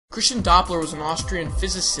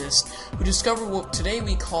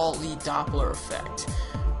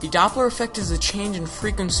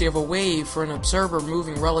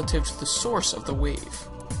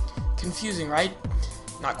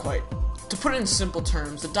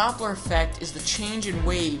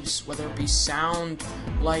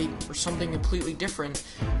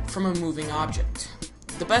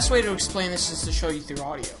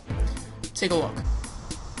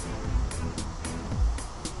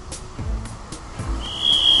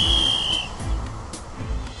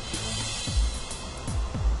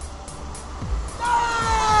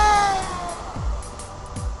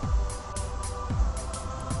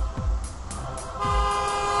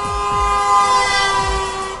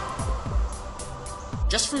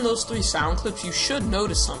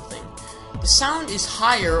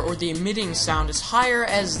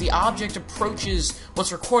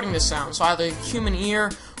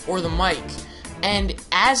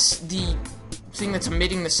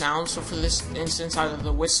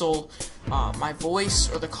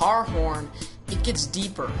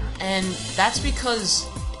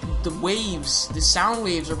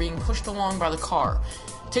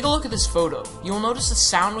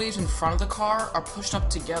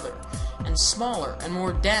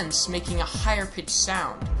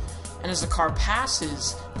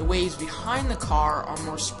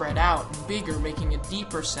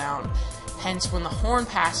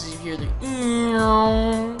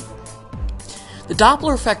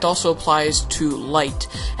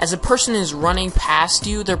going past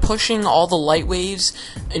you, they're pushing all the light waves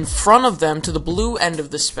in front of them to the blue end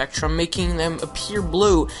of the spectrum, making them appear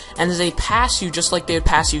blue. And as they pass you, just like they would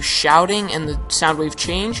pass you shouting and the sound wave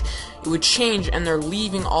change, it would change, and they're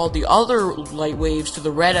leaving all the other light waves to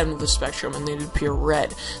the red end of the spectrum, and they'd appear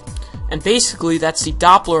red. And basically, that's the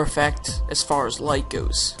Doppler effect as far as light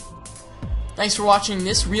goes. Thanks for watching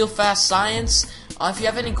this ReelFastScience. If you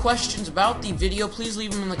have any questions about the video, please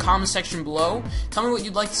leave them in the comment section below. Tell me what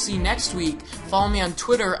you'd like to see next week. Follow me on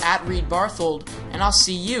Twitter at reed.barthold, and I'll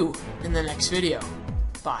see you in the next video.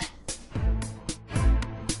 Bye.